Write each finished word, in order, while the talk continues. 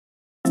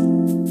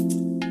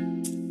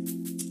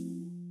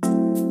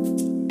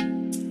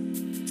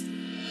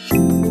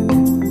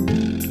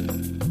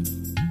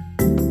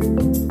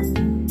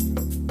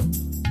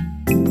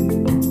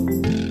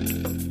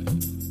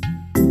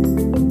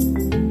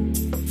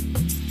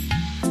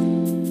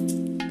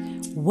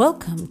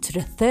Welcome to the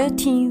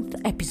 13th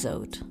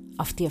episode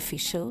of the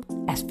official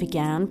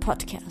ESPGHAN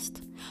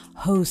Podcast,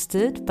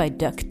 hosted by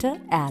Dr.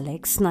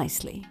 Alex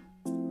Knisely.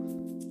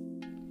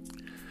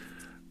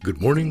 Good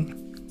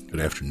morning,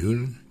 good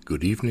afternoon,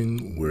 good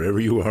evening,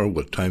 wherever you are,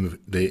 what time of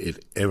day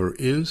it ever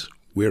is,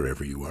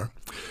 wherever you are.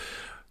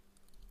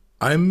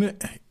 I'm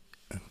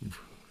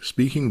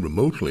speaking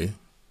remotely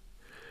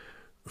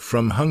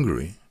from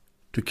Hungary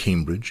to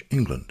Cambridge,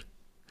 England,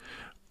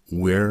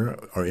 where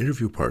our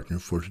interview partner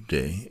for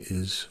today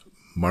is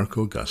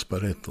Marco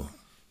Gasparetto.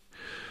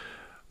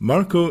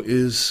 Marco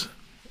is,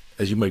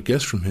 as you might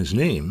guess from his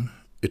name,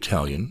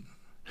 Italian,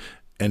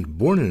 and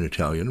born in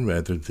Italian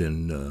rather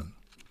than,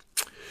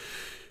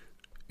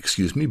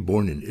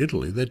 born in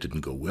Italy. That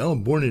didn't go well.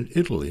 Born in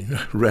Italy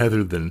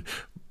rather than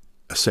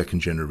a second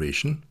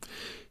generation.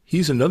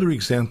 He's another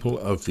example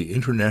of the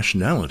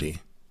internationality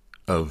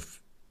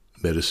of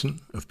medicine,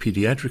 of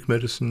pediatric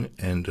medicine,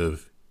 and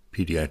of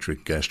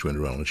pediatric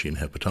gastroenterology and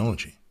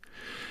hepatology.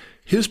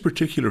 His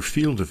particular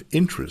field of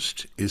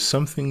interest is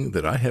something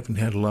that I haven't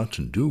had a lot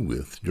to do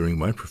with during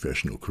my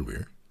professional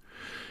career.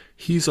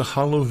 He's a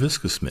hollow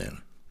viscous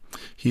man.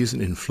 He's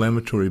an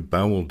inflammatory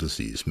bowel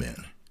disease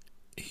man.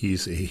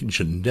 He's a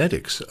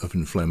genetics of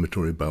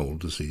inflammatory bowel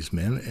disease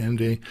man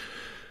and a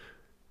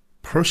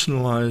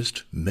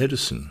personalized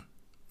medicine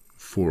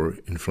for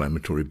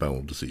inflammatory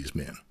bowel disease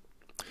man.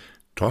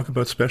 Talk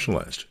about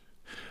specialized.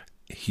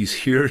 He's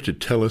here to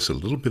tell us a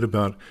little bit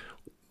about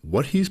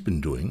what he's been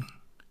doing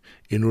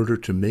in order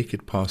to make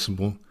it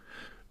possible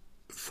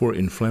for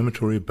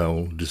inflammatory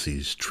bowel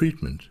disease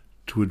treatment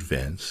to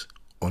advance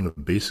on a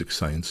basic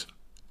science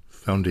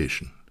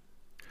foundation.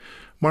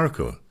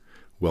 Marco,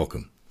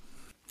 welcome.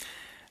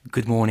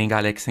 Good morning,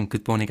 Alex, and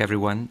good morning,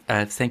 everyone.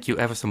 Thank you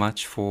ever so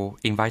much for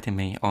inviting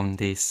me on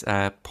this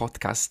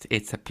podcast.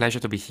 It's a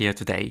pleasure to be here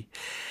today.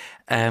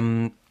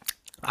 I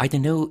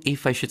don't know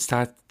if I should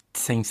start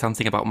saying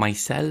something about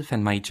myself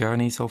and my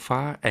journey so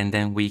far, and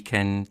then we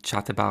can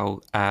chat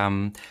about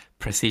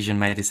precision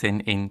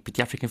medicine in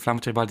pediatric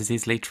inflammatory bowel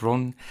disease later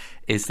on.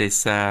 Is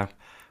this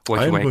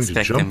what you were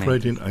expecting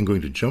me? I'm going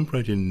to jump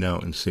right in now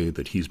and say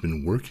that he's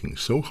been working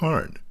so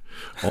hard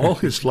all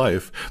his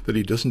life that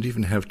he doesn't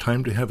even have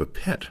time to have a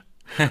pet.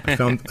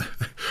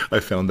 I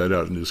found that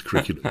out in his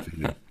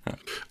curriculum.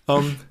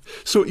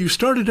 So you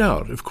started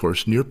out, of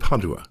course, near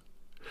Padua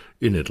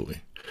in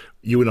Italy.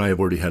 You and I have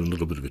already had a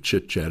little bit of a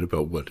chit-chat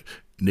about what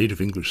native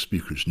English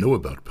speakers know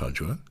about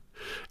Padua,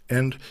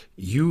 and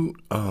you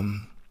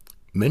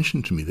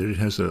mentioned to me that it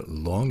has a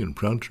long and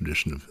proud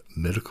tradition of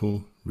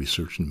medical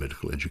research and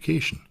medical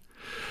education.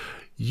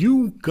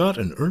 You got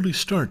an early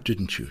start,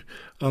 didn't you?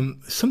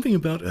 Something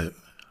about a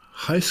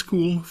high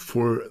school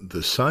for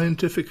the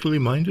scientifically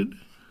minded?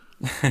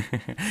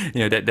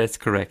 That's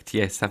correct.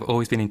 Yes, I've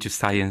always been into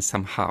science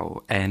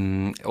somehow,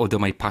 and although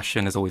my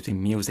passion has always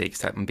been music,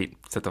 so I'm a bit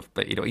sort of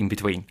in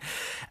between.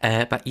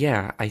 But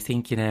yeah, I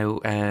think I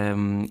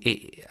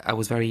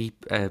was very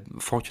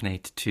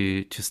fortunate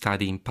to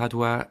study in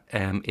Padua.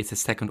 It's the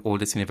second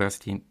oldest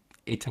university in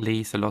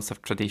Italy, so lots of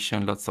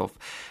tradition,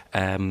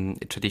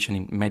 tradition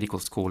in medical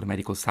school and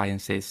medical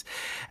sciences.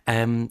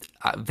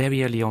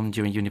 Very early on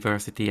during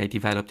university, I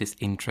developed this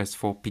interest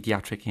for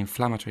pediatric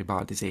inflammatory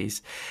bowel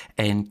disease,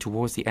 and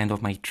towards the end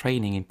of my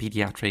training in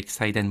pediatrics,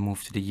 I then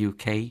moved to the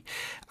UK.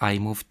 I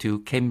moved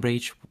to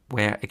Cambridge,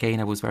 where again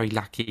I was very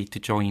lucky to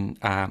join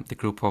the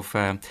group of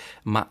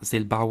Matt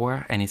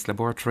Zilbauer and his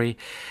laboratory,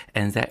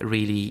 and that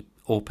really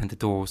opened the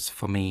doors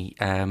for me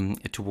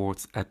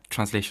towards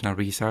translational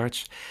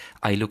research.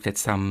 I looked at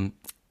some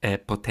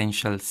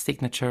potential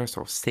signatures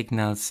or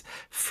signals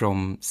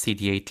from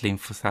CD8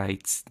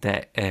 lymphocytes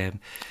that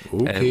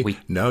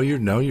now you're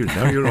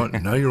on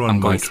I'm my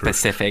going turf.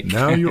 Specific.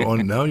 Now you're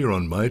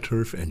on my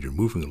turf, and you're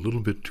moving a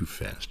little bit too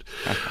fast.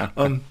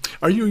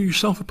 Are you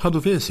yourself a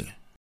Padovese?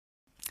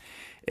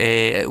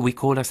 We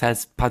call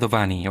ourselves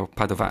Padovani or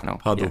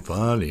Padovano.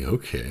 Padovani,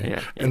 okay.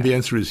 Yeah, and the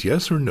answer is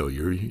yes or no?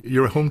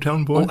 You're a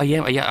hometown boy? Oh,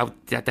 yeah,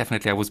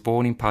 definitely. I was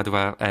born in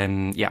Padua,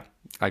 and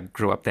I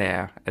grew up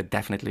there,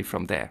 definitely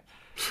from there.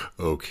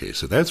 Okay,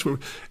 so that's where...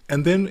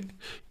 And then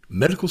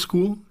medical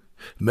school,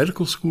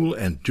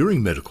 and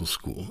during medical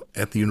school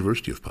at the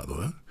University of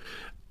Padua,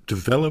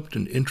 developed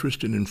an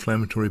interest in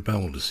inflammatory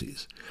bowel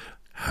disease.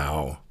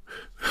 How?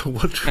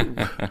 What?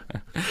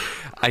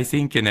 I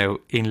think,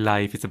 in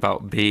life it's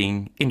about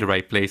being in the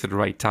right place at the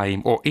right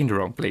time or in the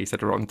wrong place at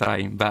the wrong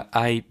time. But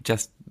I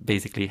just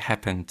basically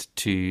happened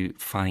to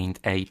find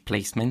a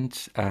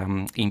placement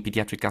in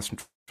pediatric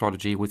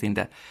gastroenterology within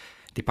the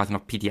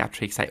Department of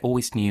Pediatrics. I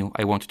always knew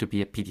I wanted to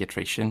be a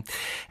pediatrician,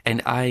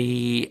 and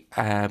I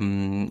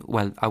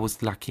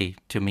was lucky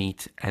to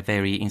meet a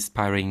very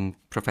inspiring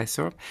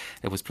professor.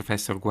 It was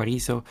Professor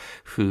Guarizo,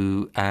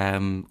 who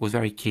was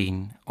very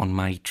keen on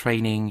my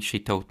training. She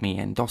taught me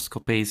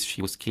endoscopies.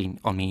 She was keen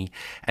on me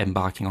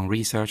embarking on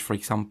research, for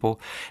example.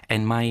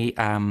 And my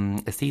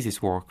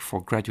thesis work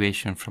for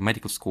graduation from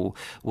medical school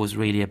was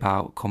really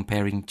about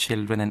comparing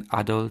children and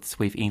adults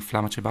with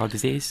inflammatory bowel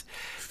disease.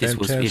 This Fantastic.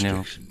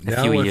 was,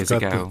 a few years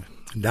ago.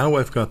 Now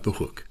I've got the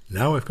hook.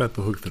 Now I've got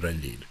the hook that I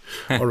need.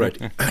 All right,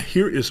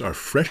 here is our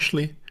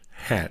freshly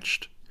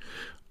hatched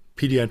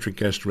pediatric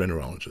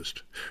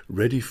gastroenterologist,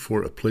 ready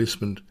for a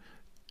placement,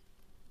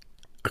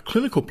 a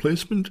clinical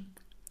placement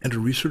and a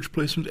research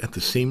placement at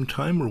the same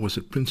time, or was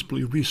it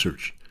principally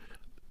research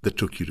that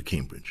took you to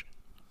Cambridge?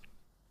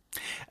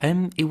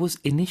 It was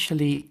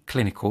initially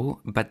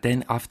clinical, but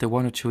then after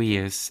 1 or 2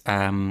 years,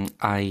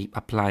 I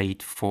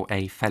applied for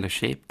a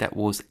fellowship that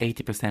was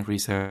 80%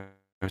 research,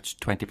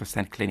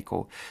 20%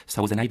 clinical. So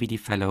I was an IBD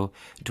fellow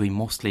doing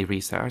mostly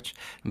research,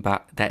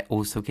 but that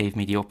also gave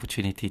me the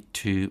opportunity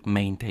to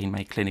maintain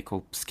my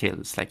clinical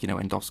skills, like,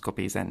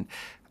 endoscopies and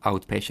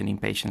outpatient,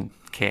 inpatient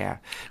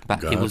care.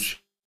 But it was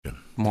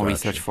more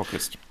research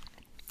focused.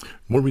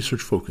 More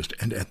research focused.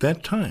 And at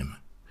that time,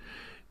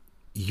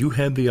 you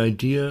had the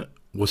idea,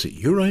 was it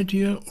your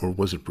idea or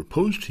was it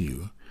proposed to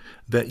you,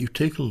 that you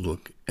take a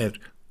look at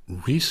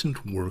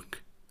recent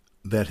work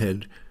that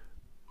had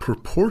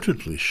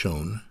purportedly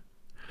shown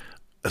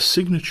a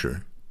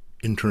signature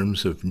in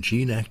terms of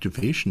gene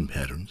activation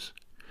patterns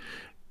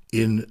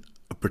in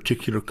a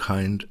particular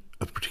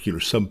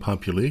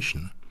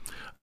subpopulation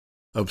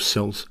of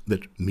cells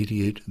that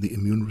mediate the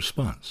immune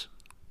response?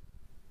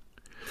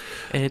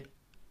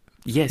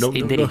 Yes, no,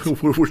 indeed. No,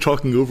 we're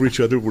talking over each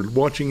other, we're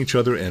watching each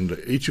other, and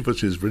each of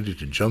us is ready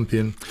to jump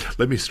in.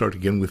 Let me start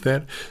again with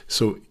that.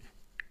 So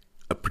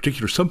a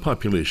particular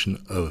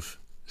subpopulation of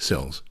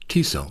cells,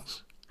 T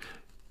cells,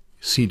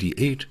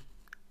 CD8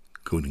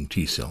 coding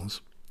T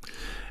cells,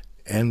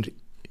 and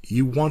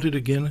you wanted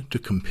again to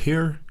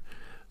compare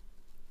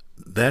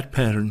that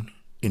pattern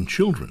in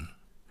children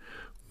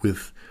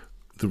with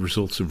the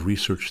results of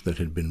research that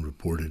had been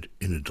reported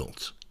in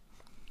adults.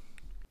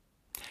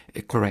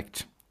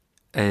 Correct.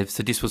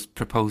 So this was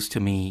proposed to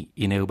me,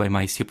 by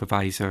my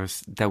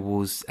supervisors. There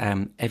was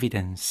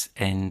evidence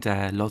and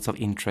lots of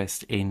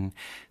interest in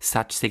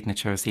such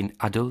signatures in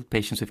adult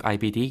patients with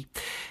IBD.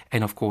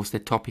 And of course, the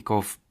topic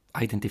of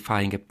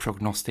identifying a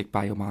prognostic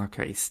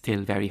biomarker is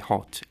still very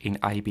hot in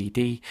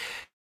IBD,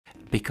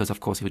 because of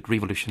course it would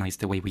revolutionize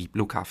the way we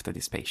look after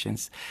these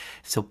patients.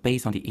 So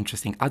based on the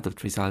interesting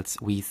adult results,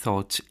 we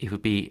thought it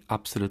would be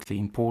absolutely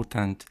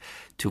important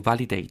to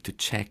validate, to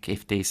check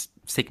if these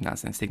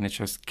signals and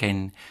signatures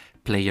can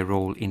play a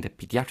role in the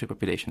pediatric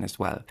population as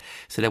well.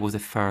 So that was the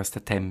first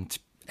attempt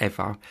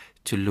ever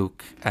to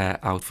look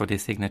out for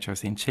these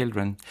signatures in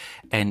children.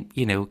 And,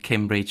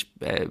 Cambridge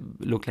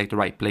looked like the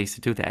right place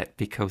to do that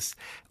because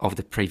of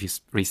the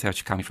previous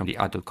research coming from the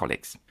adult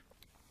colleagues.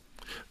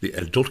 The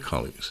adult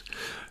colleagues.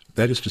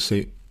 That is to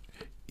say,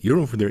 you're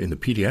over there in the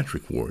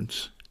pediatric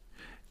wards,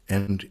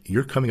 and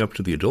you're coming up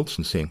to the adults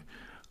and saying,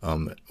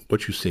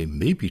 what you say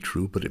may be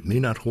true, but it may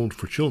not hold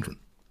for children.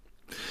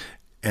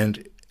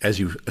 And as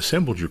you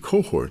assembled your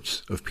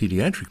cohorts of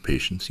pediatric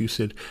patients, you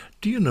said,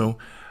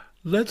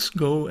 let's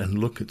go and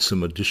look at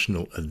some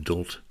additional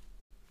adult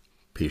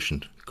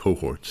patient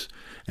cohorts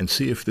and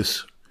see if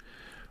this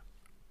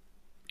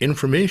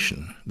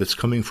information that's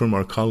coming from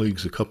our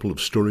colleagues a couple of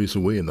stories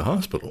away in the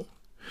hospital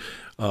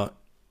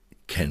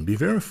can be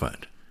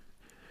verified.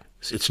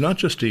 It's not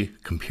just to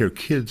compare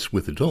kids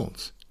with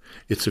adults.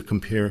 It's to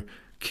compare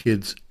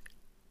kids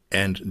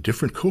and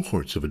different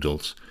cohorts of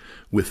adults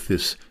with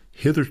this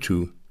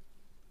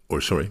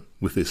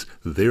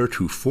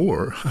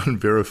theretofore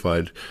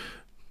unverified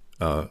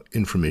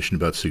information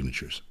about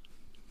signatures.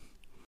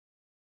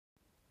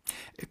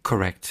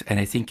 Correct. And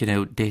I think,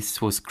 this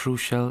was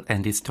crucial,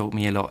 and this taught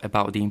me a lot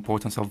about the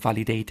importance of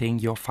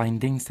validating your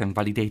findings and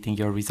validating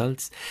your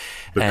results.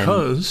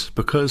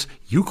 Because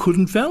you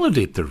couldn't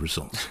validate the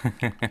results.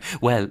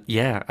 Well,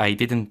 yeah, I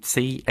didn't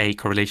see a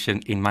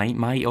correlation in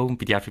my own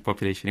pediatric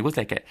population. It was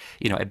like a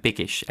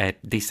biggish,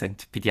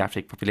 decent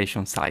pediatric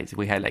population size.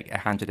 We had like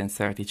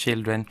 130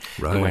 children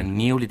who were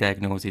newly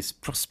diagnosed,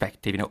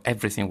 prospective,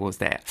 everything was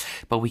there.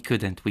 But we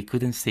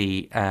couldn't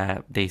see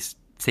this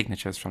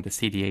signatures from the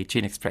CD8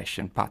 gene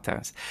expression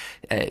patterns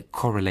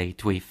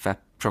correlate with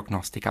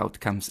prognostic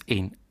outcomes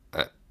in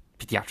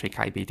pediatric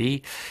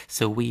IBD.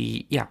 So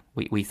we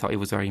thought it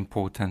was very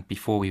important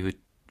before we would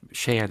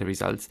share the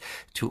results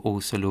to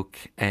also look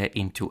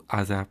into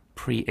other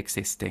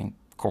pre-existing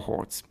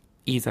cohorts.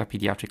 Either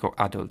pediatric or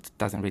adult,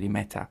 doesn't really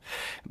matter.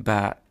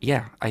 But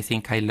I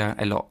think I learned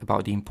a lot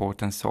about the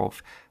importance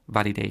of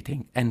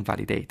validating and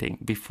validating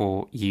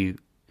before you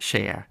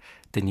share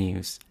the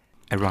news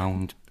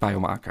around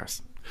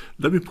biomarkers.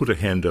 Let me put a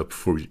hand up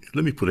for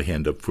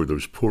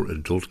those poor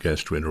adult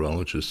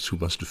gastroenterologists who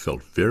must have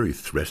felt very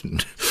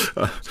threatened,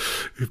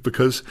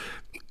 because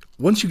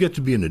once you get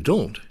to be an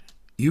adult,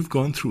 you've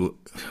gone through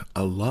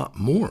a lot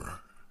more.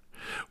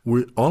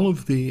 Were all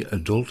of the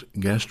adult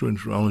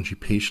gastroenterology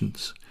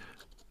patients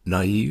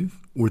naive?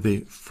 Were they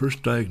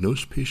first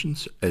diagnosed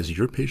patients as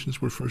your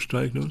patients were first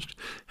diagnosed?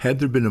 Had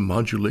there been a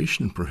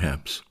modulation,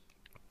 perhaps?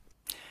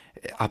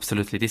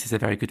 Absolutely. This is a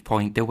very good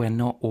point. They were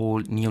not all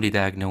newly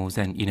diagnosed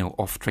and,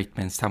 off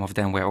treatment. Some of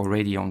them were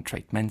already on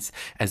treatments,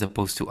 as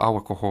opposed to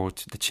our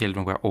cohort. The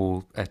children were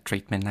all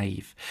treatment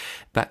naive.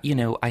 But,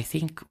 I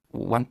think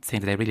one thing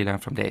that I really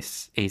learned from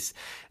this is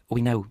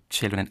we know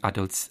children and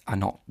adults are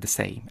not the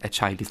same. A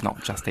child is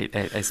not just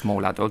a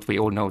small adult. We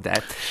all know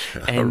that.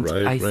 And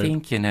I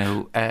think,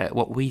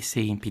 what we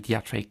see in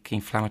pediatric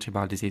inflammatory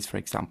bowel disease, for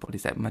example,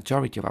 is that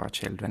majority of our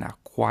children are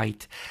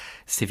quite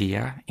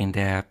severe in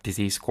their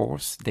disease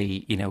course.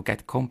 They,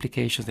 get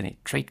complications, they need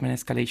treatment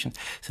escalations.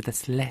 So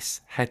that's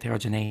less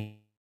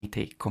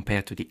heterogeneity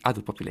compared to the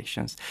adult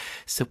populations.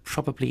 So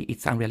probably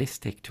it's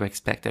unrealistic to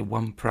expect that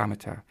one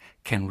parameter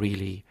can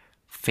really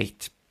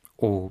fit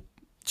all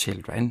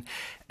children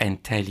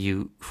and tell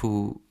you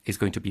who is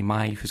going to be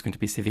mild, who's going to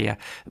be severe,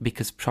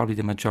 because probably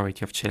the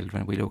majority of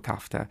children we look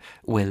after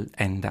will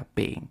end up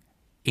being,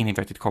 in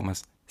inverted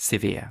commas,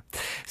 severe.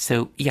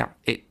 So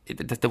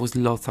there was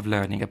lots of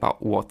learning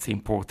about what's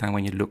important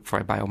when you look for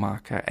a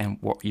biomarker and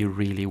what you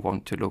really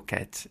want to look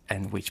at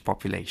and which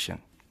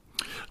population.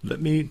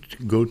 Let me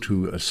go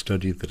to a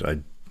study that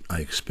I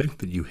expect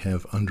that you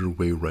have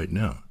underway right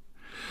now.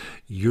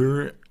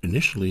 Your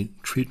initially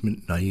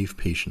treatment-naive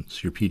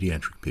patients, your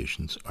pediatric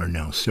patients, are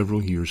now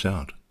several years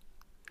out.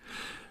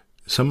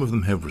 Some of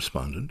them have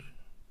responded.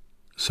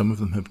 Some of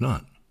them have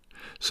not.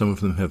 Some of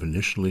them have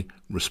initially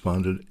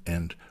responded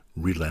and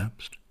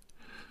relapsed.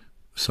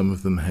 Some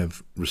of them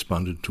have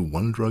responded to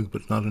one drug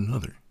but not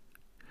another.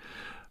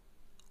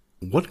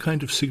 What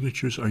kind of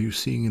signatures are you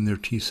seeing in their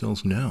T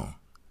cells now,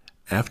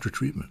 after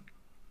treatment?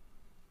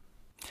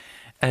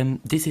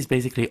 This is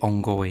basically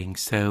ongoing.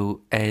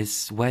 So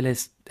as well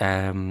as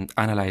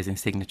analyzing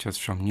signatures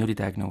from newly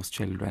diagnosed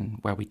children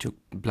where we took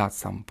blood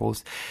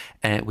samples,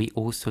 we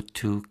also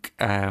took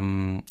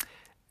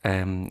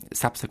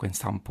subsequent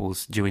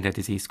samples during the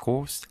disease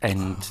course.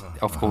 And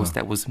of course,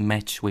 that was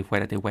matched with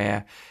whether they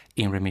were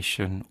in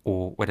remission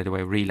or whether they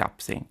were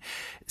relapsing.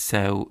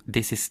 So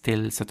this is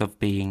still sort of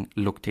being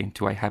looked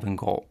into. I haven't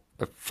got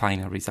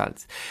final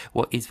results.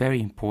 What is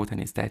very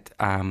important is that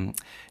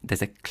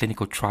there's a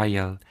clinical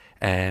trial.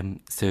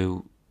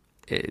 The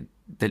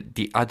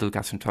adult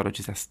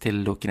gastroenterologists are still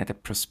looking at a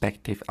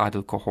prospective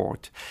adult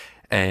cohort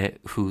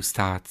who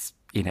starts,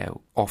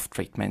 off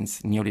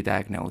treatments, newly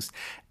diagnosed,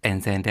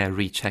 and then they're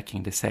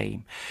rechecking the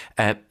same.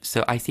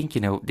 So I think,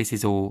 this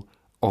is all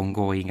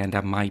ongoing, and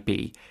there might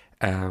be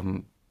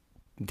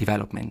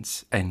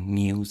developments and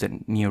news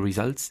and new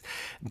results.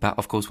 But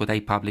of course, what I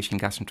published in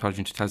Gastroenterology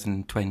in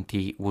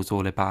 2020 was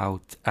all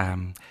about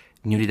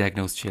newly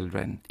diagnosed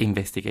children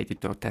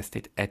investigated or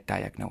tested at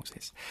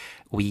diagnosis.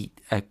 We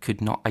could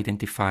not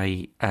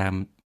identify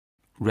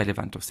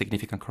relevant or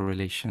significant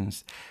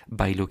correlations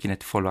by looking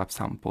at follow-up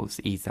samples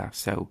either.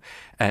 So,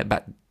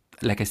 but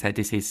like I said,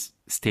 this is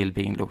still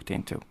being looked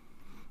into.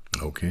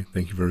 Okay,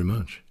 thank you very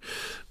much.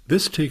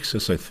 This takes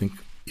us, I think,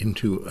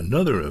 into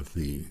another of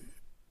the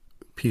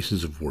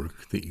pieces of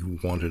work that you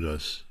wanted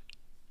us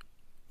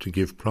to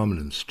give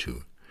prominence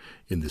to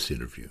in this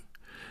interview,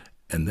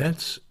 and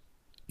that's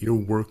your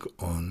work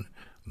on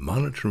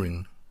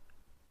monitoring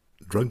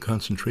drug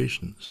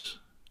concentrations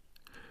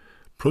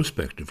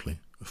prospectively,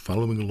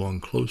 following along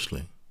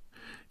closely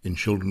in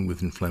children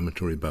with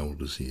inflammatory bowel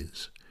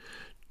disease,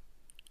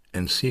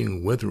 and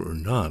seeing whether or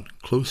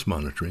not close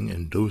monitoring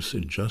and dose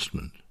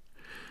adjustment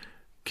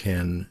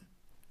can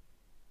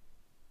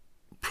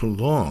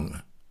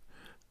prolong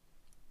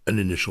an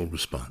initial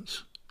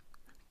response,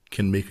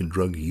 can make a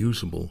drug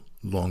usable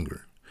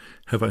longer.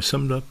 Have I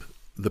summed up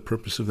the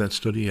purpose of that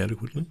study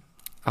adequately?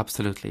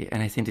 Absolutely.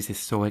 And I think this is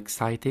so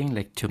exciting.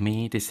 Like, to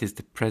me, this is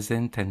the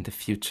present and the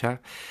future.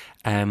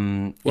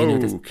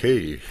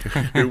 Okay,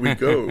 here we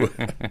go.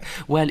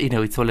 Well,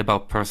 it's all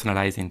about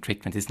personalizing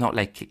treatment. It's not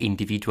like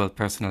individual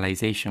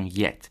personalization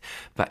yet,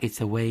 but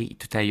it's a way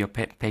to tell your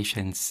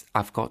patients,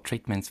 I've got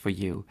treatments for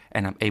you,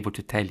 and I'm able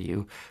to tell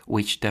you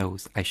which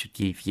dose I should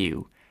give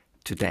you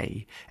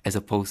today, as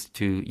opposed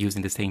to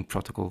using the same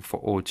protocol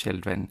for all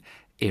children,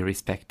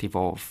 irrespective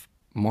of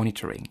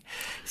monitoring.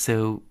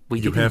 So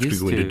you have to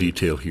go into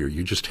detail here.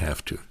 You just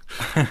have to.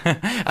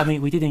 I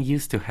mean, we didn't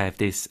used to have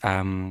these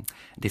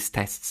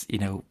tests,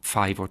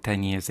 5 or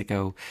 10 years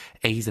ago.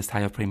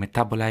 Azathioprine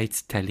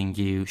metabolites telling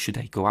you, should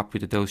I go up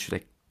with the dose? Should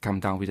I come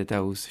down with the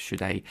dose?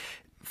 Should I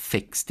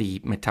fix the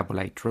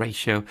metabolite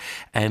ratio?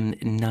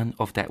 None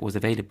of that was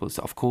available.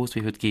 So of course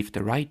we would give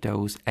the right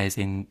dose, as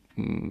in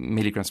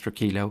milligrams per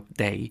kilo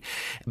day,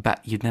 but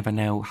you'd never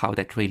know how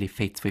that really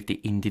fits with the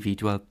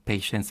individual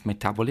patient's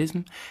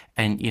metabolism.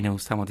 And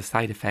some of the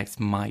side effects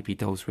might be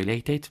dose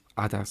related,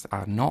 others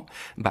are not,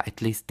 but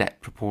at least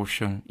that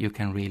proportion you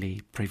can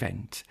really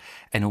prevent.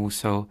 And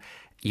also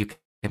you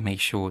can make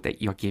sure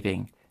that you're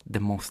giving the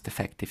most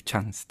effective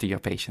chance to your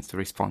patients to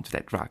respond to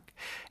that drug.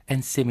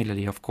 And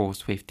similarly, of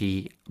course, with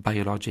the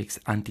biologics,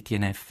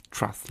 anti-TNF,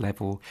 TRUS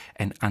level,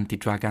 and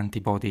anti-drug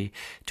antibody,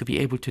 to be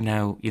able to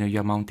know,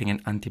 you're mounting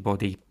an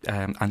antibody,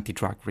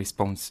 anti-drug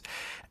response.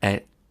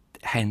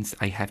 Hence,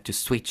 I have to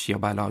switch your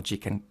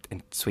biologic and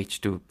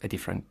switch to a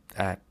different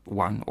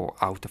one or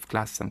out of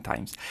class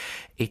sometimes.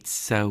 It's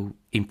so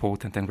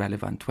important and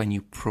relevant when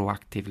you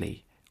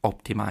proactively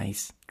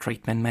optimize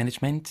treatment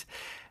management.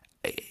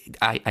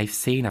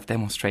 I've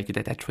demonstrated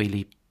that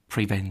really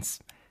prevents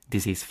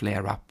disease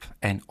flare-up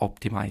and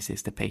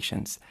optimizes the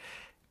patient's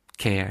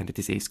care and the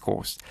disease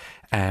course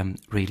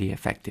really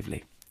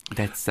effectively.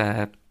 That's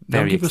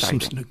very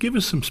exciting. Give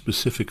us some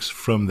specifics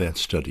from that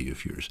study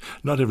of yours.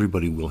 Not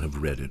everybody will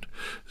have read it.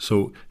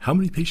 So how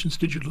many patients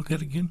did you look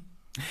at again?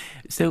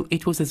 So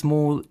it was a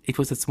small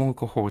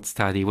cohort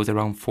study. It was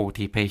around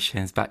 40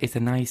 patients, but it's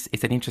an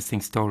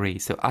interesting story.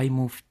 So I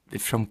moved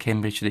from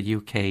Cambridge to the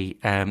UK,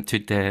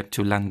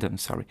 to London,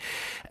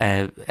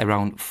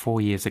 around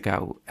 4 years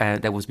ago.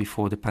 That was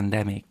before the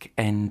pandemic,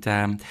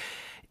 and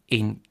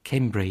in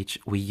Cambridge,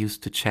 we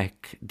used to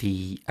check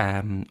the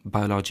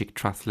biologic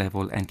trust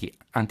level and the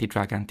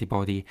anti-drug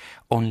antibody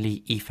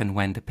only if and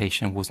when the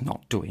patient was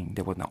not doing.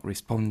 They were not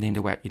responding. They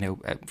were,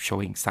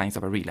 showing signs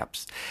of a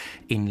relapse.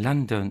 In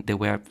London, they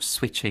were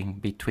switching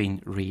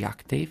between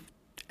reactive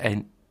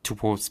and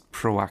towards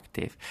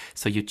proactive.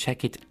 So you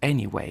check it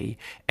anyway,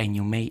 and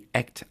you may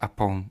act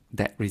upon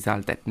that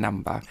result, that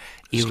number,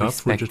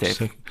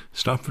 irrespective.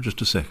 Stop for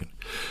just a second.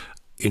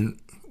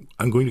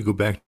 I'm going to go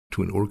back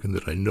to an organ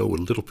that I know a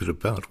little bit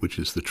about, which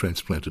is the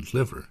transplanted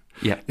liver.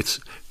 Yeah.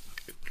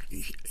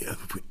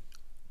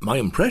 My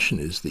impression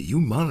is that you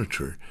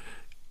monitor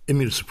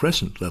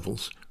immunosuppressant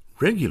levels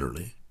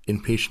regularly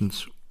in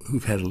patients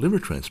who've had a liver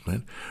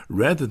transplant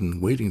rather than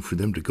waiting for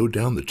them to go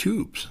down the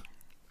tubes.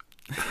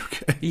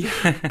 Okay.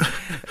 Yeah,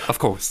 of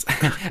course.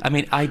 I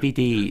mean,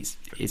 IBD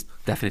is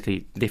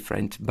definitely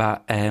different,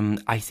 but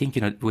I think,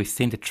 we've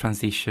seen the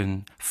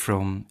transition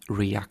from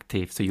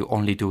reactive, so you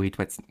only do it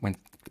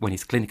when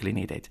it's clinically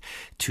needed,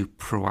 to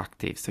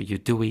proactive. So you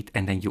do it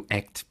and then you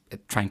act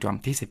trying to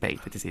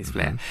anticipate the disease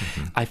flare.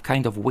 Mm-hmm. I've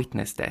kind of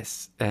witnessed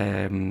this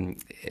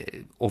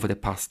over the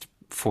past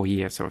 4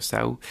 years or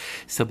so.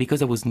 So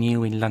because I was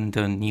new in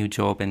London, new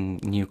job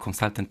and new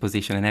consultant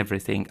position and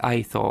everything,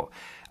 I thought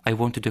I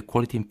wanted a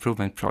quality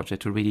improvement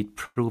project to really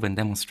prove and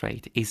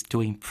demonstrate is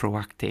doing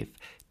proactive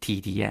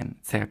TDM,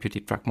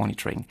 therapeutic drug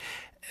monitoring,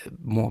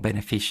 more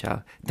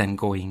beneficial than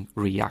going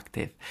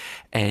reactive.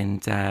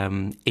 And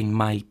in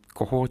our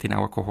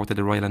cohort at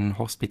the Royal London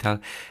Hospital,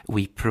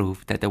 we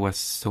proved that there was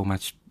so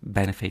much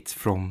benefits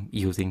from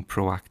using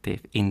proactive,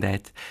 in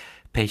that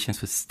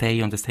patients would stay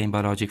on the same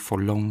biologic for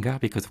longer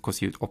because, of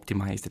course, you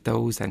optimize the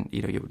dose and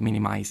you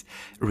minimize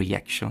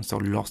reactions or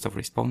loss of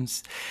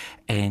response.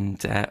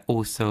 And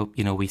also,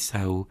 we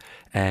saw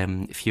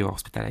fewer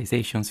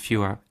hospitalizations,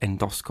 fewer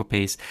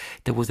endoscopies.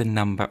 There was a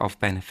number of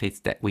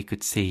benefits that we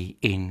could see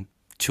in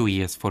 2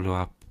 years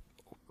follow-up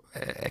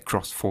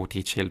across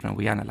 40 children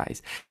we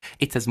analyzed.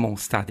 It's a small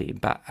study,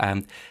 but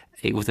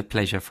it was a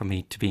pleasure for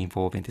me to be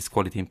involved in this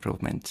quality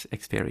improvement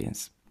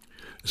experience.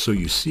 So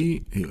you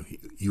see,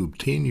 you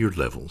obtain your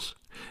levels,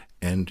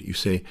 and you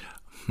say,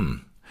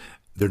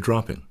 they're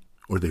dropping,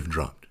 or they've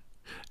dropped.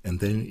 And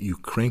then you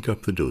crank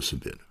up the dose a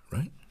bit,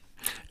 right?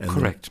 And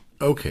correct.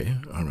 Okay,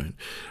 all right.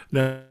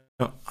 Now,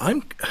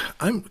 I'm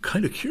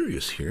kind of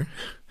curious here.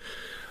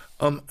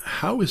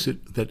 How is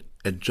it that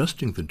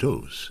adjusting the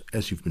dose,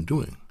 as you've been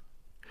doing,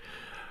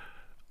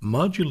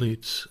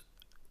 modulates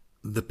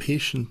the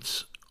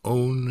patient's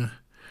own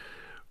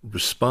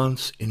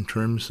response in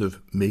terms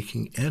of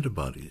making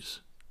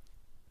antibodies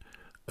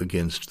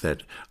against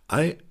that?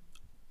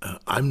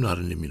 I'm not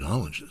an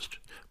immunologist,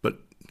 but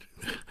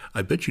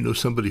I bet you know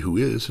somebody who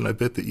is, and I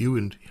bet that you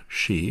and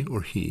she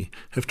or he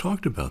have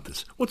talked about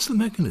this. What's the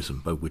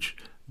mechanism by which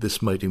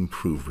this might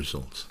improve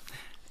results?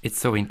 It's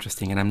so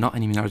interesting, and I'm not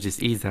an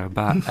immunologist either,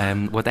 but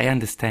what I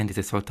understand is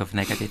a sort of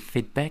negative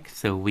feedback.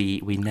 So we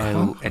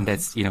know, and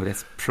that's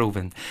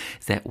proven,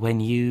 that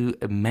when you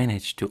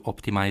manage to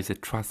optimize the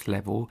trust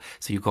level,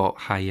 so you got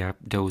higher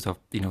dose of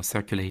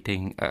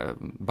circulating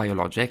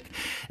biologic,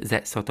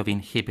 that sort of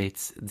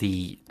inhibits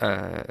the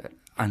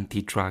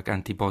anti-drug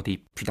antibody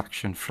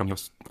production from your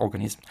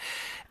organism,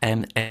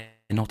 and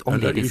not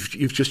only this.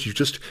 You've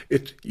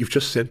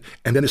just said,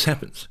 and then this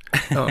happens.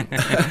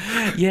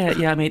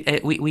 Yeah. I mean,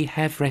 we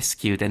have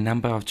rescued a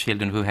number of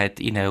children who had,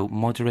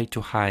 moderate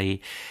to high,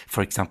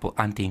 for example,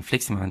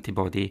 anti-infliximab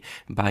antibody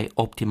by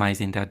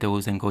optimizing their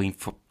dose and going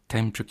for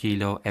 10 per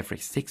kilo every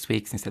 6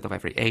 weeks instead of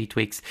every 8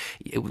 weeks.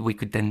 We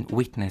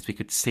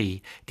could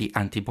see the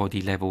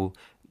antibody level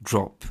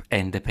drop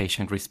and the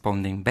patient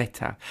responding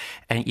better.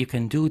 And you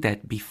can do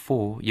that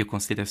before you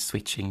consider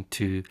switching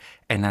to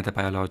another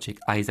biologic,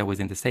 either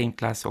within the same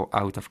class or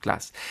out of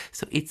class.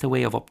 So it's a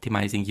way of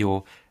optimizing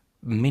your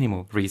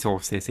minimal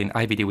resources. In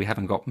IBD, we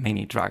haven't got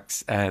many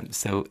drugs,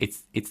 so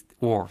it's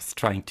worth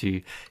trying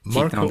to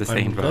keep them on the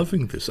same drug. I'm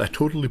loving this. I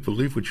totally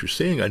believe what you're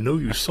saying. I know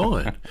you saw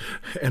it,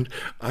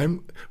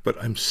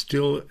 but I'm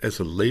still, as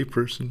a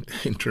layperson,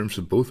 in terms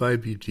of both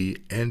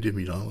IBD and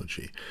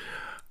immunology,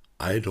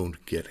 I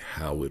don't get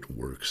how it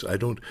works.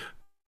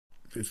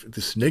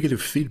 This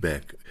negative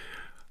feedback,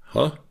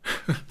 Huh?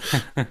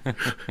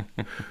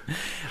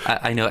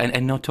 I know,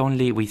 and not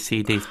only we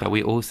see this, but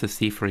we also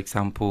see, for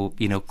example,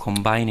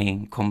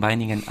 combining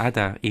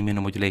another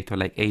immunomodulator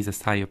like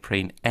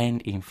azathioprine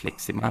and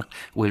infliximab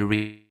will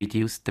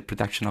reduce the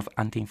production of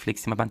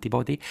anti-infliximab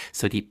antibody.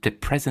 So the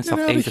presence of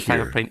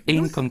azathioprine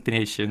in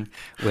combination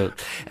will.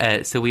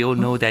 So we all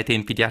know that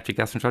in pediatric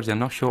gastroenterology, I'm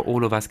not sure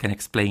all of us can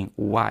explain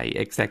why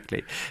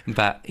exactly,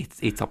 but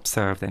it's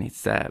observed and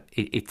it's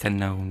a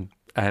known.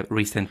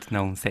 Recent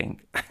known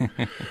thing.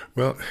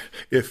 Well,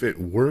 if it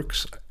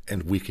works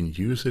and we can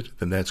use it,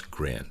 then that's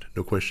grand,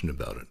 no question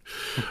about it.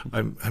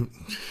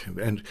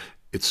 And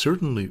it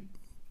certainly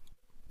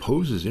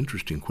poses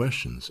interesting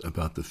questions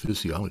about the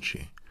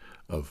physiology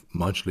of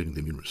modulating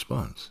the immune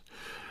response,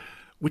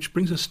 which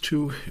brings us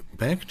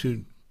back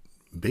to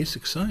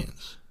basic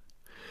science.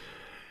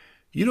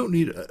 You don't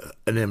need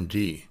an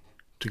MD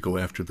to go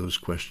after those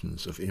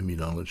questions of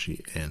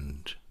immunology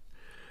and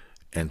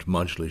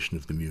modulation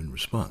of the immune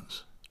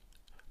response.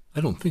 I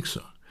don't think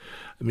so.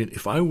 I mean,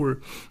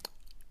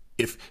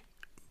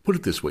 put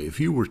it this way, if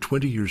you were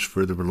 20 years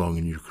further along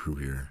in your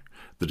career,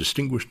 the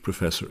distinguished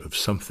professor of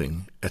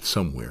something at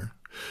somewhere,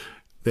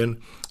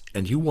 and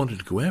you wanted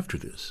to go after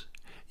this,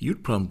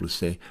 you'd probably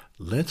say,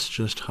 let's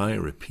just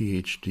hire a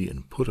PhD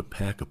and put a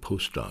pack of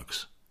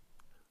postdocs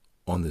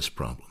on this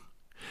problem.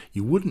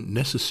 You wouldn't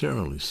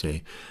necessarily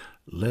say,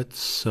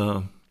 let's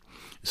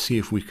see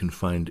if we can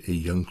find a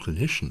young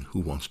clinician who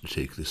wants to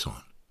take this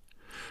on.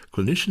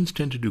 Clinicians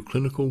tend to do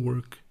clinical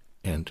work,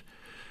 and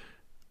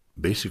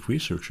basic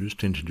researchers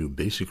tend to do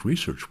basic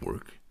research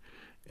work,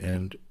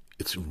 and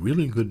it's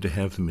really good to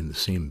have them in the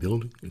same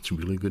building. It's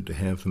really good to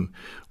have them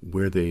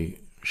where they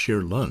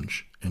share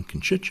lunch and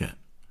can chit-chat.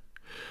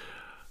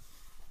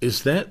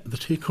 Is that the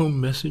take-home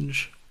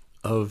message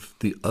of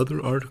the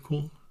other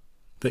article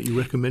that you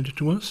recommended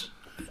to us?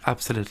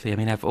 Absolutely. I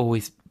mean, I've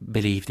always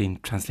believed in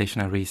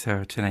translational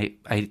research, and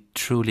I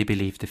truly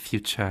believe the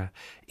future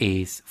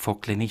is for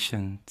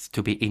clinicians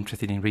to be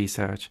interested in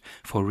research,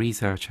 for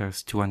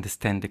researchers to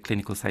understand the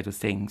clinical side of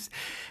things,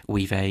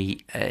 with a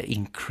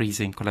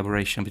increasing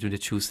collaboration between the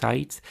two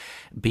sides,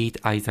 be it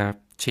either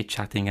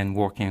chit-chatting and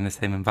working in the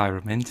same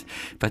environment,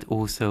 but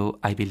also,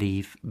 I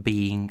believe,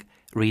 being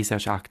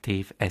research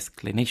active as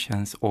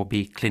clinicians or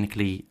be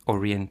clinically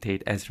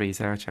oriented as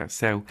researchers.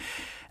 So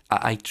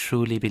I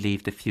truly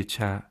believe the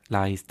future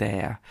lies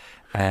there.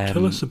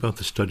 Tell us about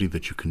the study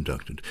that you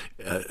conducted.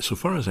 So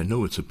far as I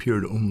know, it's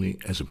appeared only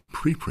as a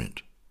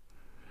preprint.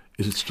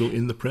 Is it still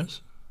in the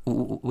press?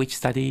 Which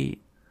study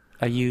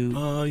are you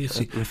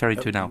referring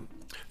to now?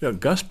 Yeah,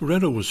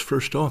 Gasparetto was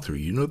first author.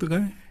 You know the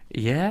guy?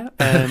 Yeah.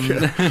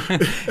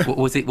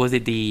 Was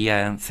it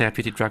the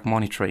therapeutic drug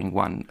monitoring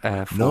one?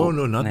 No,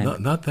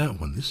 not that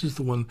one. This is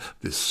the one,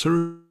 the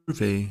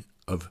survey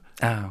of.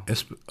 Oh.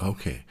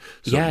 Okay.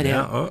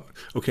 So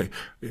okay.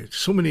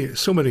 So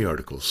many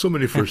articles, so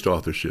many first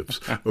authorships.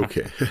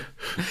 Okay.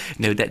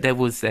 No, that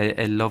was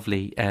a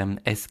lovely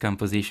ESPGHAN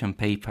position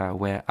paper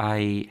where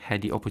I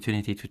had the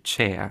opportunity to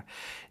chair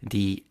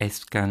the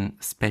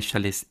ESPGHAN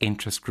Specialist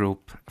Interest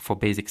Group for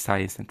Basic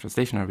Science and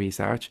Translational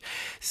Research.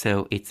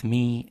 So it's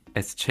me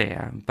as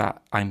chair,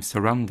 but I'm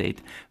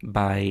surrounded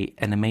by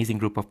an amazing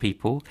group of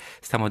people.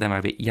 Some of them are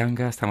a bit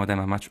younger, some of them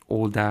are much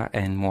older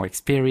and more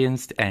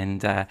experienced,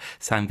 and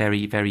so I'm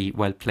very, very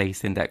well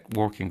placed in that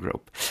working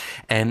group.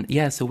 And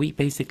so we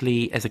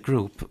basically, as a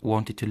group,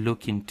 wanted to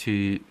look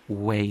into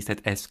ways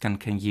that ESPGHAN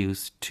can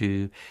use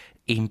to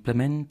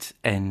implement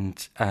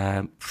and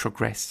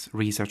progress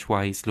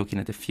research-wise, looking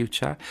at the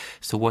future.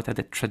 So what are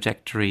the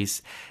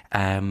trajectories,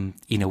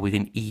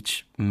 within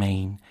each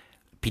main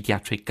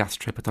pediatric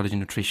gastroenterology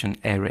nutrition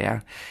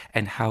area,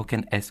 and how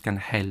can ESPGHAN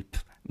help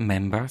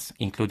members,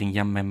 including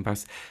young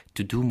members,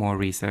 to do more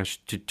research,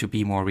 to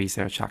be more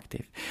research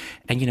active.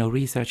 And,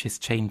 research is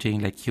changing,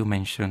 like you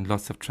mentioned,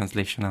 lots of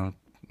translational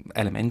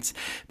elements,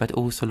 but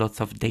also lots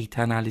of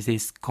data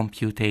analysis,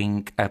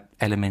 computing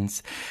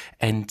elements,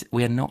 and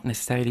we are not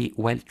necessarily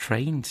well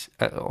trained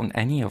on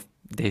any of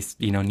these,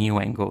 new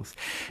angles.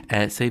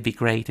 So it'd be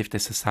great if the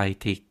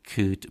society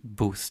could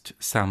boost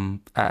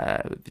some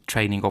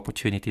training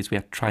opportunities. We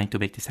are trying to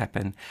make this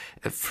happen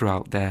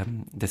throughout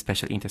the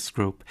special interest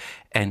group,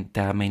 and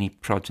there are many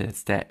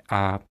projects that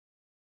are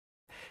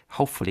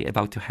hopefully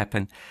about to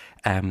happen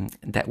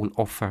that will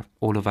offer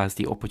all of us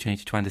the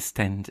opportunity to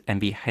understand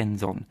and be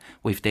hands-on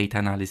with data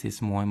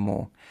analysis more and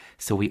more.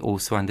 So we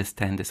also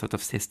understand the sort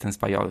of systems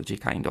biology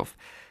kind of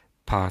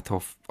part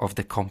of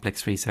the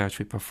complex research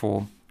we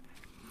perform.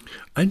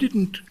 I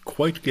didn't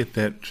quite get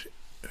that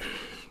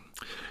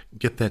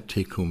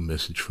take-home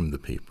message from the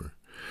paper.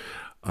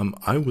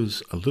 I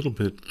was a little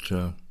bit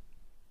at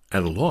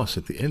a loss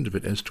at the end of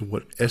it as to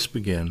what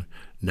ESPGHAN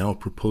now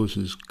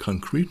proposes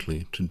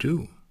concretely to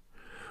do.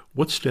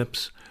 What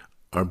steps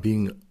are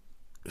being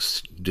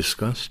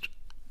discussed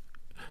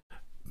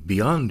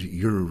beyond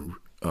your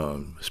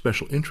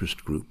special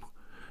interest group?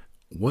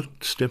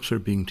 What steps are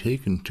being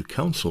taken to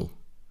counsel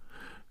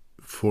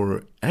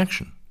for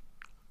action?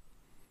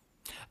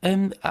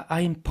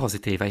 I am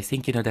positive. I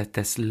think, that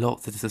there's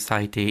lots that the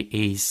society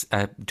is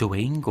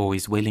doing or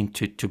is willing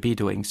to be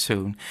doing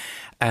soon.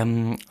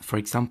 For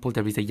example,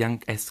 there is a young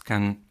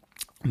ESPGHAN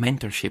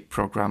mentorship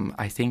program.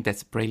 I think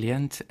that's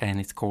brilliant, and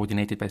it's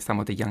coordinated by some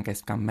of the young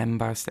ESPGHAN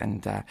members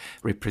and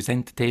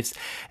representatives,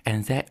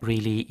 and that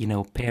really,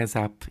 pairs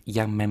up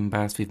young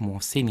members with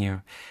more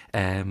senior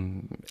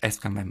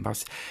ESPGHAN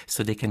members,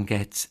 so they can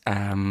get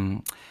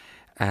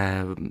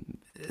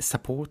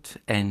support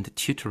and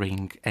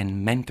tutoring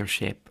and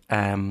mentorship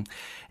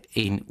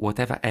in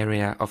whatever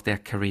area of their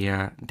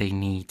career they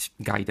need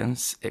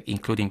guidance,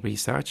 including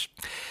research.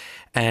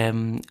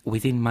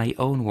 Within my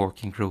own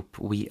working group,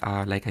 we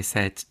are, like I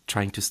said,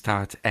 trying to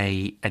start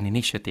an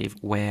initiative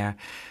where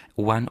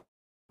one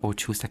or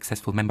two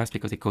successful members,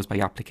 because it goes by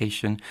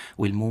application,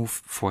 will move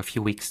for a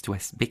few weeks to a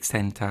big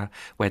center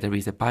where there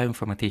is a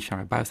bioinformatician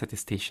or a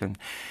biostatistician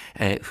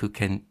who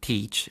can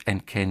teach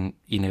and can,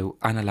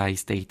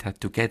 analyze data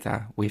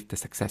together with the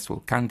successful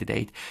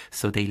candidate,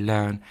 so they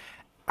learn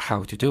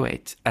how to do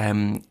it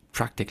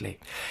practically.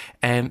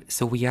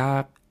 So we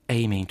are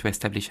aiming to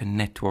establish a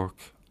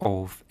network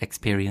of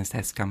experienced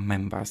ESPGHAN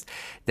members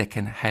that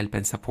can help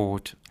and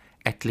support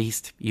at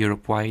least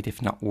Europe-wide,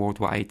 if not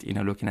worldwide,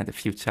 looking at the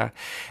future.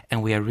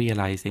 And we are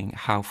realizing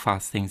how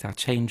fast things are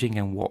changing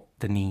and what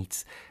the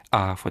needs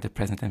are for the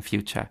present and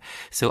future.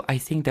 So I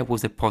think that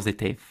was a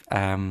positive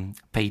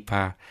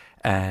paper.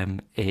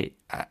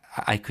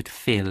 I could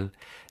feel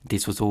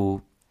this was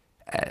all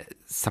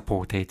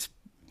supported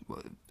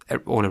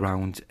all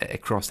around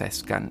across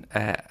ESPGHAN.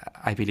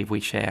 I believe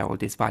we share all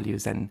these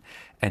values and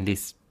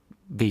this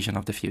vision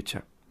of the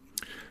future.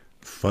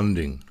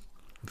 Funding,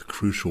 the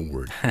crucial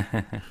word.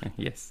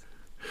 Yes.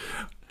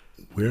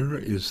 Where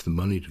is the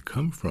money to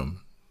come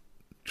from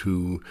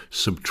to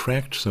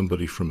subtract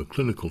somebody from a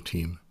clinical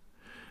team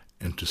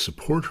and to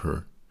support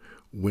her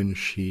when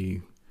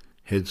she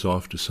heads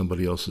off to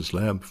somebody else's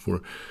lab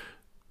for,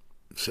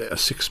 say, a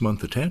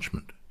 6-month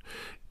attachment?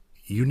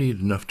 You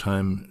need enough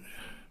time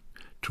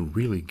to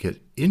really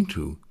get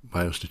into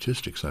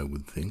biostatistics, I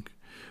would think.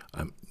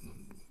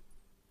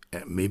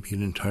 Maybe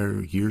an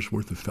entire year's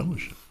worth of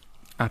fellowship.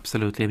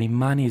 Absolutely. I mean,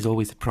 money is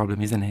always a problem,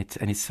 isn't it?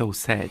 And it's so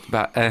sad.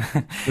 But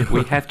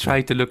we have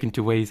tried to look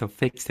into ways of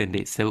fixing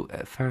it. So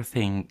first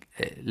thing,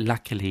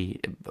 luckily,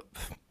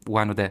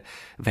 one of the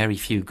very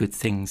few good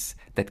things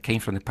that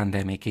came from the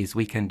pandemic is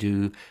we can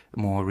do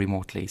more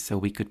remotely. So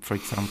we could, for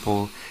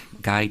example,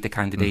 guide the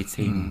candidates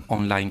in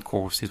online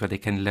courses where they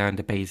can learn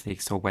the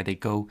basics, or where they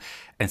go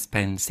and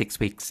spend 6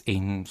 weeks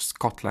in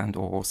Scotland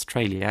or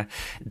Australia.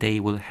 They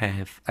will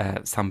have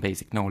some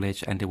basic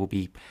knowledge, and they will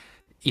be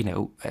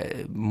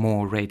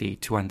more ready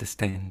to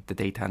understand the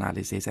data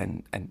analysis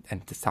and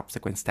the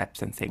subsequent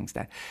steps and things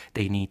that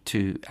they need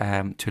to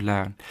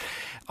learn.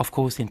 Of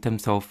course, in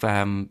terms of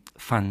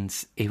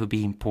funds, it would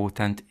be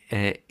important,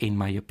 in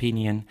my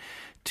opinion,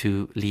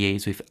 to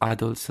liaise with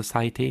adult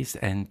societies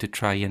and to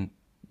try and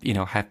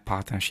have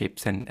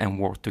partnerships and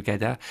work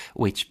together,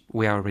 which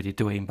we are already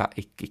doing, but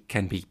it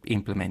can be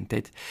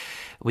implemented.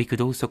 We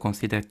could also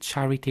consider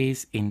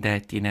charities, in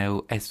that,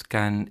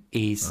 ESPGHAN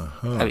is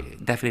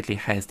definitely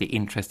has the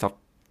interest of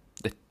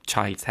the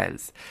child's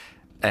health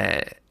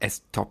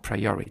as top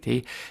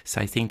priority.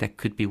 So I think there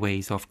could be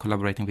ways of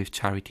collaborating with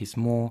charities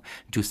more,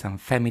 do some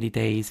family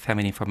days,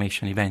 family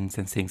information events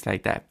and things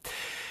like that.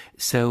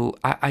 So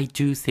I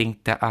do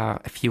think there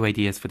are a few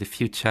ideas for the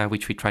future,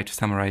 which we try to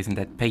summarize in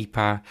that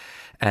paper.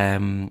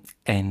 And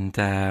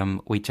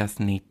we just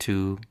need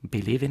to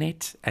believe in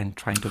it and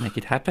trying to make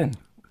it happen.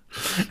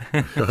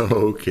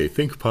 Okay,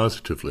 think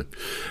positively.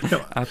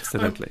 Now,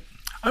 Absolutely.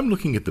 I'm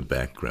looking at the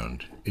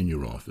background in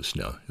your office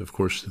now. Of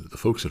course, the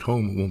folks at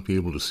home won't be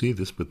able to see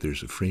this, but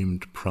there's a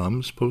framed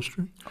proms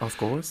poster. Of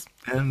course.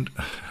 And,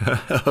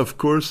 of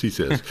course, he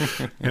says.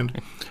 And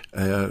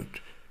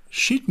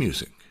sheet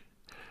music.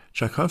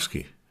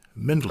 Tchaikovsky,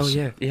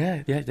 Mendelssohn. Oh,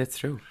 yeah, that's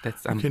true.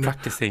 I'm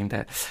practicing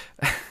that.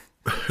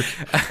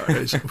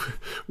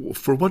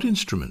 For what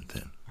instrument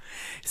then?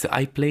 So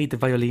I played the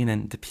violin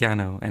and the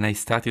piano, and I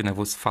started when I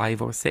was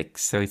 5 or 6,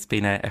 so it's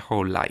been a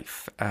whole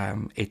life.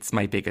 It's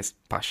my biggest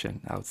passion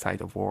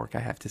outside of work, I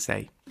have to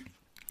say.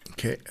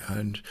 Okay,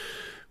 and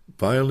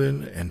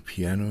violin and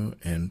piano,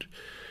 and,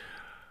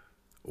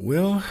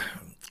 well,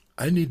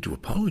 I need to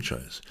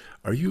apologize.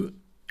 Are you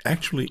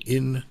actually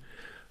in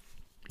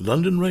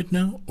London right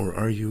now, or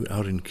are you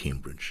out in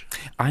Cambridge?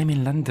 I'm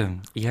in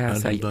London,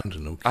 yes. In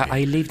London, okay.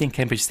 I lived in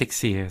Cambridge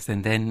 6 years,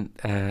 and then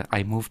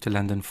I moved to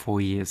London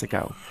 4 years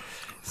ago.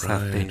 So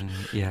Right. I've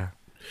been,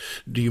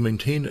 Do you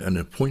maintain an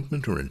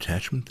appointment or an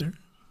attachment there?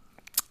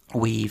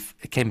 With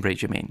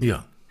Cambridge, you mean?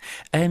 Yeah.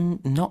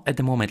 Not at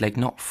the moment,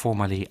 not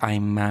formally.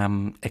 I'm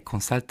a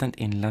consultant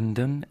in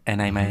London,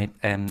 and I'm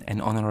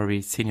an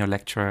honorary senior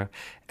lecturer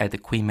at the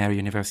Queen Mary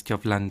University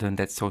of London,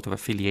 that's sort of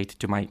affiliated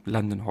to my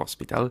London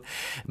hospital.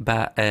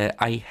 But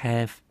I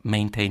have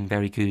maintained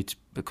very good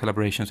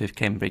collaborations with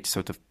Cambridge,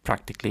 sort of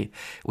practically.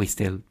 We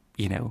still,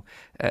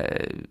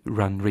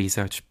 run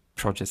research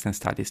projects and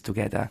studies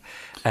together.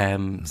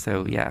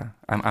 So, yeah,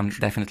 I'm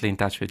definitely in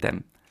touch with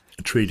them.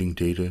 trading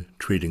data,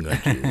 trading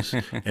ideas,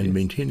 and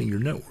maintaining your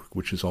network,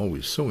 which is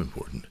always so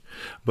important.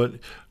 But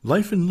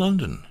life in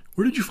London,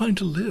 where did you find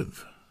to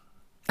live?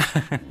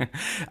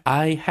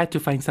 I had to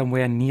find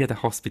somewhere near the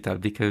hospital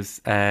because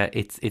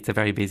it's a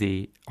very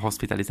busy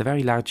hospital. It's a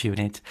very large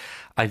unit.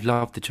 I've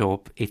loved the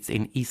job. It's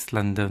in East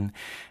London.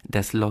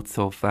 There's lots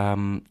of,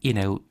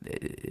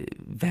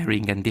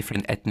 varying and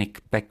different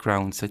ethnic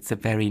backgrounds. So it's a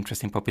very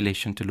interesting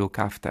population to look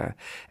after.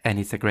 And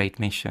it's a great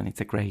mission.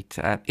 It's a great,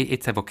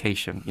 it's a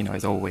vocation,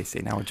 as always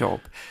in our job.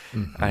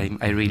 Mm-hmm.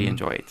 I really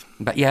enjoy it.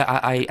 But yeah,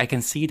 I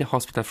can see the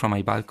hospital from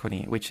my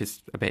balcony, which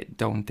is a bit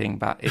daunting,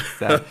 but it's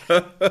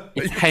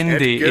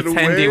handy. It's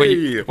handy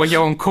when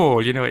you're on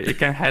call, it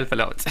can help a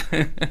lot.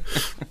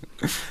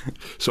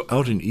 So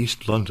out in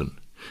East London,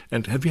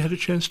 and have you had a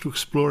chance to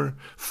explore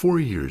 4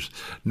 years?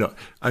 No,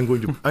 I'm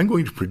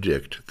going to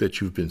predict that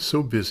you've been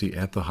so busy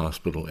at the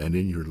hospital and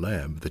in your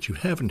lab that you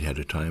haven't had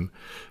a time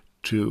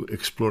to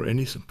explore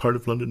any part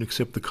of London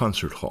except the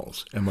concert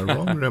halls. Am I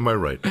wrong or am I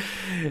right?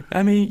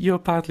 I mean, you're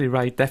partly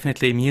right.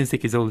 Definitely,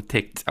 music is all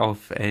ticked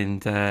off,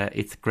 and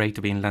it's great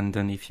to be in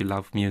London if you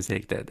love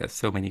music. There's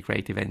so many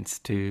great events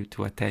to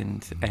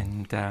attend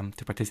and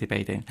to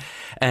participate in.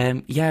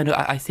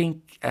 I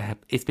think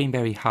it's been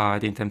very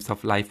hard in terms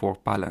of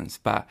life-work balance,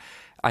 but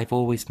I've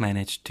always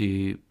managed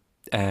to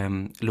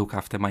look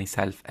after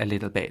myself a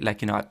little bit.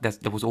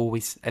 There was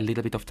always a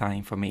little bit of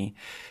time for me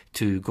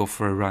to go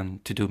for a run,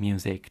 to do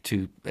music,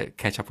 to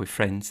catch up with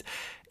friends.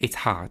 It's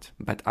hard,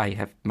 but I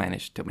have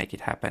managed to make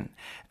it happen.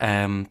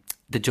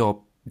 The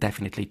job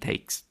definitely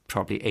takes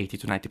probably 80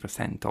 to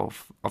 90%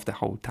 of the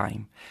whole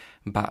time,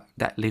 but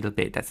that little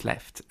bit that's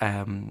left,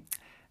 London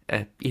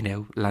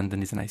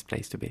is a nice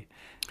place to be.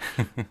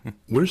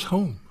 Where's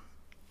home?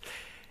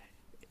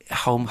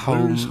 Home.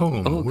 Where's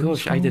home? Oh Where's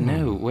gosh, home? I don't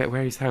know.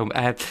 Where is home?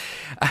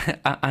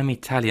 I'm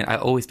Italian.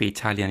 I'll always be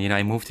Italian.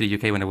 I moved to the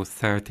UK when I was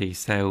 30.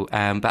 So,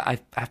 but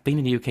I've been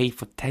in the UK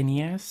for 10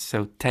 years.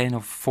 So 10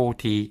 or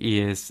 40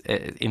 years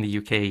in the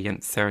UK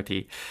and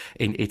 30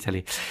 in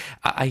Italy.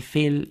 I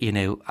feel,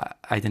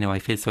 I don't know. I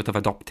feel sort of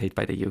adopted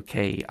by the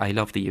UK. I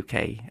love the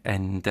UK,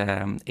 and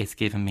it's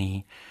given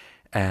me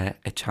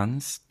a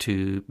chance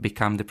to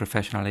become the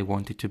professional I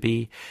wanted to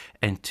be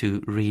and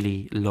to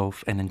really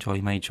love and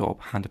enjoy my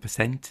job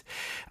 100%.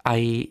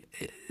 I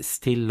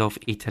still love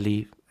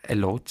Italy a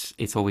lot.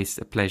 It's always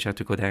a pleasure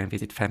to go there and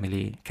visit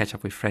family, catch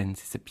up with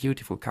friends. It's a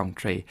beautiful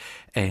country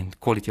and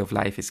quality of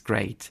life is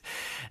great.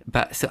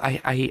 But so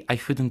I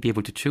couldn't be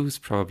able to choose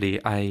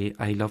probably. I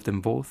love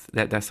them both.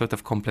 They're sort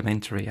of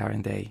complementary,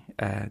 aren't they?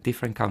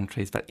 Different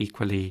countries, but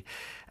equally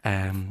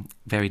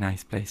very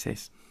nice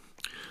places.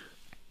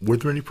 Were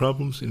there any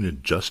problems in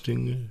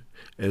adjusting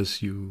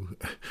as you,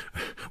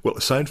 well,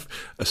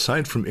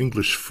 aside from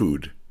English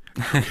food,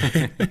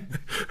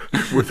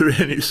 were there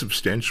any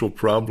substantial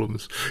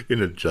problems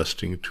in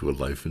adjusting to a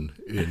life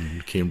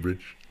in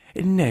Cambridge?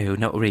 No,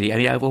 not really. I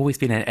mean, I've always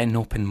been an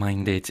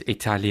open-minded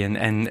Italian,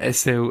 and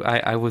so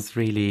I was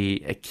really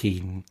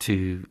keen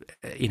to,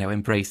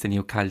 embrace the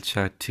new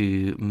culture,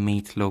 to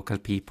meet local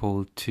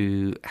people,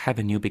 to have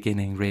a new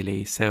beginning,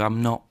 really. So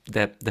I'm not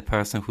the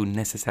person who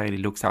necessarily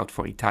looks out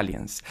for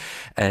Italians.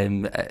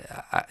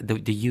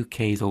 The UK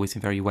has always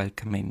been very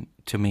welcoming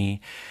to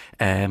me.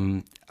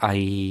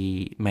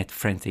 I met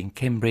friends in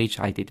Cambridge.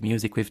 I did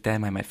music with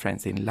them. I met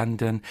friends in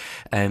London.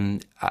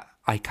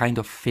 I kind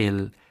of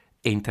feel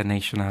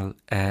international,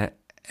 and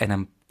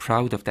I'm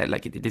proud of that.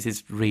 This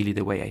is really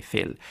the way I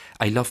feel.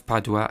 I love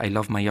Padua, I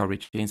love my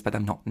origins, but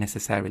I'm not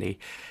necessarily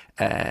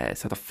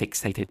sort of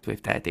fixated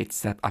with that.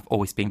 It's I've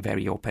always been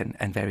very open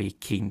and very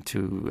keen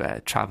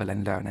to travel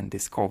and learn and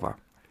discover.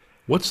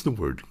 What's the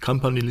word?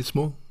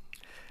 Campanilismo?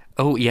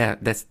 Oh yeah,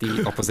 that's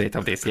the opposite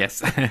of this. Yes.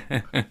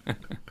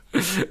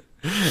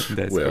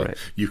 That's correct.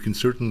 You've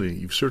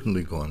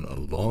certainly gone a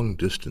long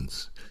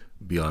distance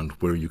beyond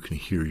where you can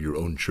hear your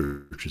own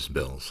church's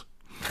bells.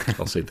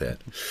 I'll say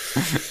that.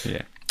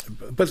 Yeah.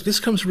 But this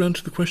comes around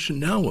to the question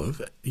now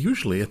of,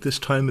 usually at this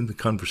time in the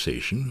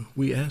conversation,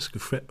 we ask a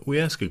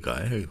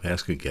guy,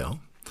 ask a gal,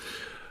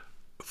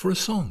 for a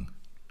song.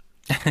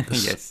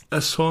 Yes.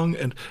 A song,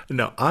 and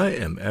now I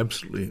am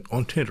absolutely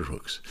on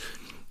tenterhooks.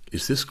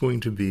 Is this going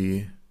to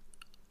be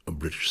a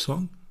British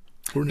song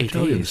or an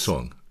Italian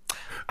song?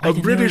 A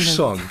British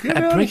song.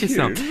 A British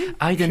song.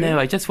 I don't know.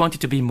 I just want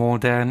it to be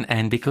modern,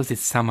 and because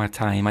it's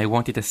summertime, I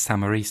wanted a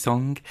summery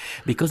song.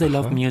 Because I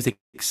love music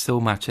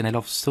so much, and I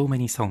love so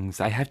many songs.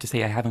 I have to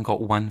say, I haven't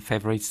got one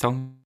favorite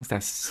song.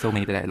 There's so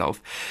many that I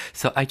love.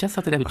 So I just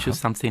thought that I would choose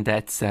something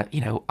that's,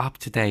 up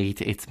to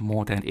date. It's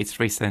modern. It's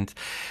recent.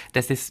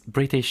 There's this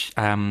British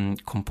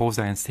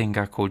composer and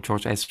singer called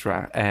George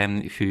Ezra,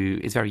 who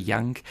is very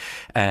young.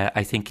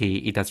 I think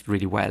he does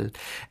really well.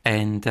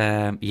 And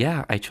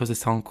I chose a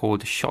song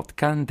called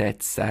Shotgun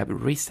that's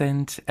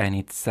recent, and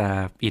it's,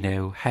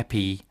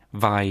 happy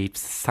vibes,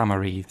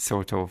 summery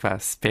sort of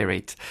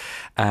spirit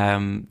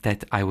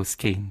that I was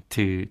keen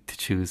to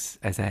choose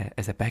as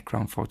a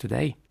background for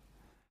today.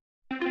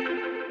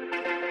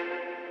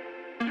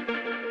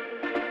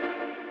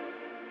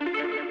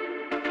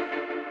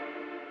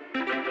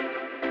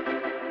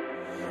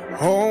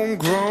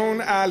 Homegrown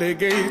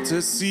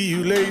alligator, see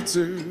you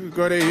later.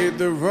 Gotta hit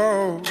the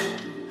road,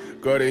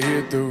 gotta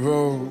hit the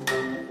road.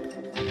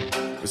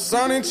 The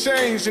sun ain't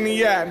changed in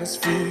the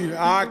atmosphere,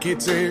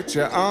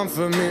 architecture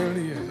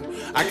unfamiliar.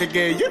 I could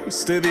get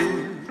used to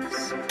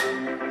this.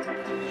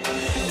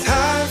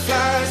 Time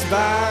flies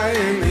by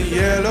in the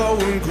yellow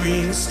and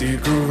green.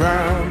 Stick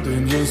around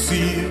and you'll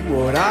see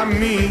what I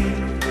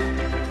mean.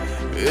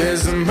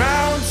 There's a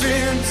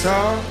mountain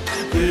top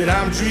that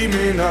I'm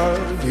dreaming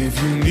of.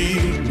 If you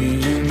need me,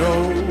 you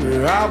know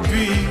where I'll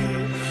be.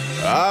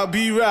 I'll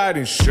be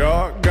riding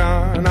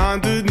shotgun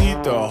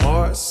underneath the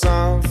hot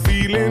sun,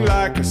 feeling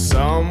like a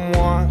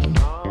someone.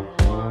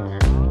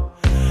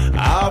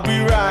 I'll be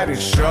riding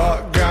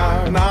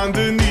shotgun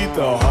underneath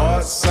the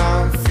hot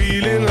sun,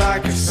 feeling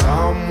like a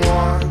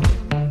someone.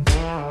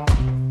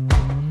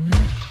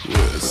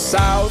 We're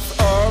south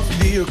of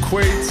the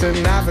equator,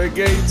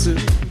 navigator.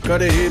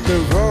 Gotta hit the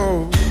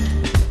road,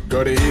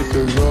 gotta hit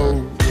the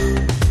road.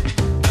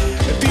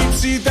 Deep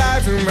sea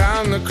diving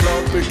round the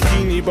clock,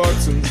 bikini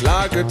bottoms,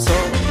 lager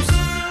tops.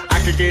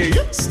 I could get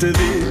used to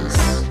this.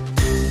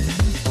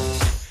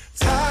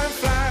 Time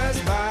flies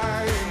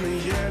by in the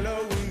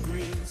yellow and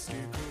green. Stick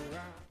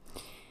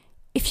around.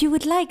 If you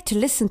would like to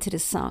listen to the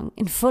song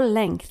in full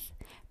length,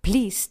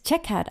 please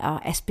check out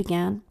our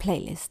ESPGHAN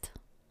playlist.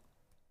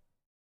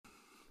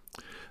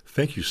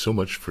 Thank you so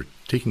much for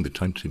taking the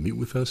time to meet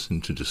with us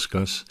and to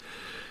discuss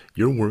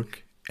your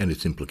work and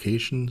its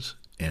implications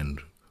and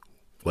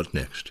what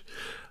next.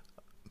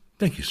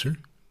 Thank you, sir.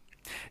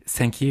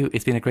 Thank you.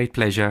 It's been a great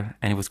pleasure,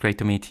 and it was great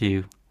to meet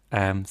you.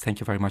 Thank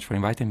you very much for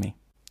inviting me.